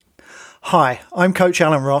Hi, I'm Coach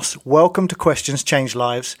Alan Ross. Welcome to Questions Change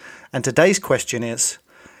Lives. And today's question is,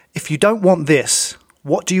 if you don't want this,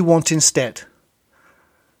 what do you want instead?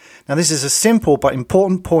 Now, this is a simple but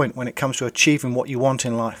important point when it comes to achieving what you want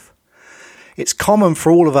in life. It's common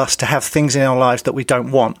for all of us to have things in our lives that we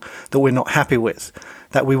don't want, that we're not happy with,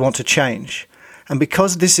 that we want to change. And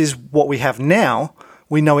because this is what we have now,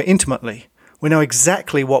 we know it intimately. We know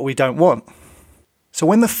exactly what we don't want. So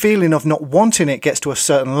when the feeling of not wanting it gets to a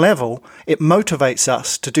certain level, it motivates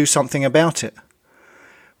us to do something about it.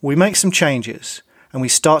 We make some changes and we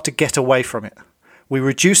start to get away from it. We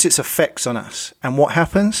reduce its effects on us. And what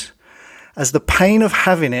happens? As the pain of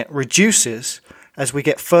having it reduces, as we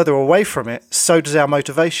get further away from it, so does our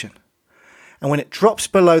motivation. And when it drops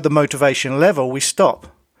below the motivation level, we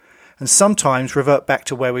stop and sometimes revert back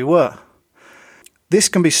to where we were. This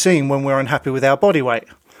can be seen when we're unhappy with our body weight.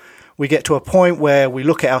 We get to a point where we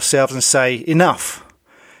look at ourselves and say, enough.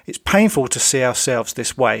 It's painful to see ourselves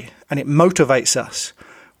this way, and it motivates us.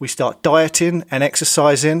 We start dieting and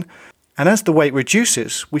exercising, and as the weight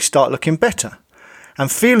reduces, we start looking better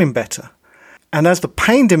and feeling better. And as the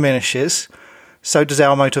pain diminishes, so does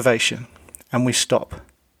our motivation, and we stop.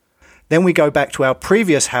 Then we go back to our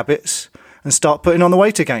previous habits and start putting on the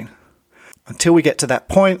weight again, until we get to that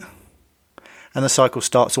point, and the cycle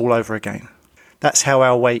starts all over again. That's how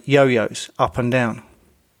our weight yo-yos up and down.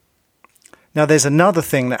 Now there's another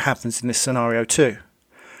thing that happens in this scenario too.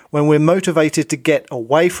 When we're motivated to get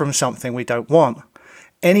away from something we don't want,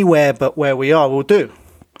 anywhere but where we are will do.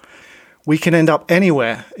 We can end up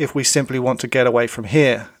anywhere if we simply want to get away from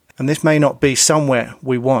here, and this may not be somewhere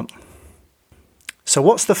we want. So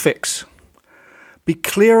what's the fix? Be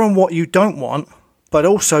clear on what you don't want, but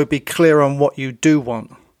also be clear on what you do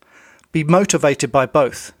want. Be motivated by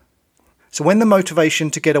both. So when the motivation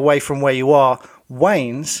to get away from where you are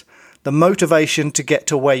wanes, the motivation to get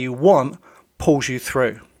to where you want pulls you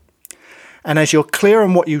through. And as you're clear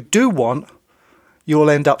on what you do want, you'll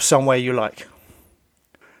end up somewhere you like.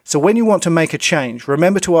 So when you want to make a change,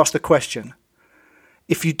 remember to ask the question,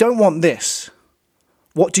 if you don't want this,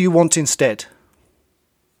 what do you want instead?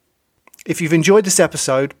 If you've enjoyed this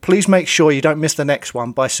episode, please make sure you don't miss the next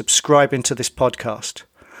one by subscribing to this podcast.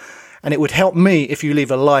 And it would help me if you leave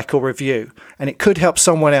a like or review, and it could help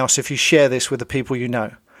someone else if you share this with the people you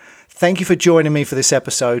know. Thank you for joining me for this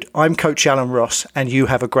episode. I'm Coach Alan Ross, and you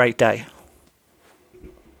have a great day.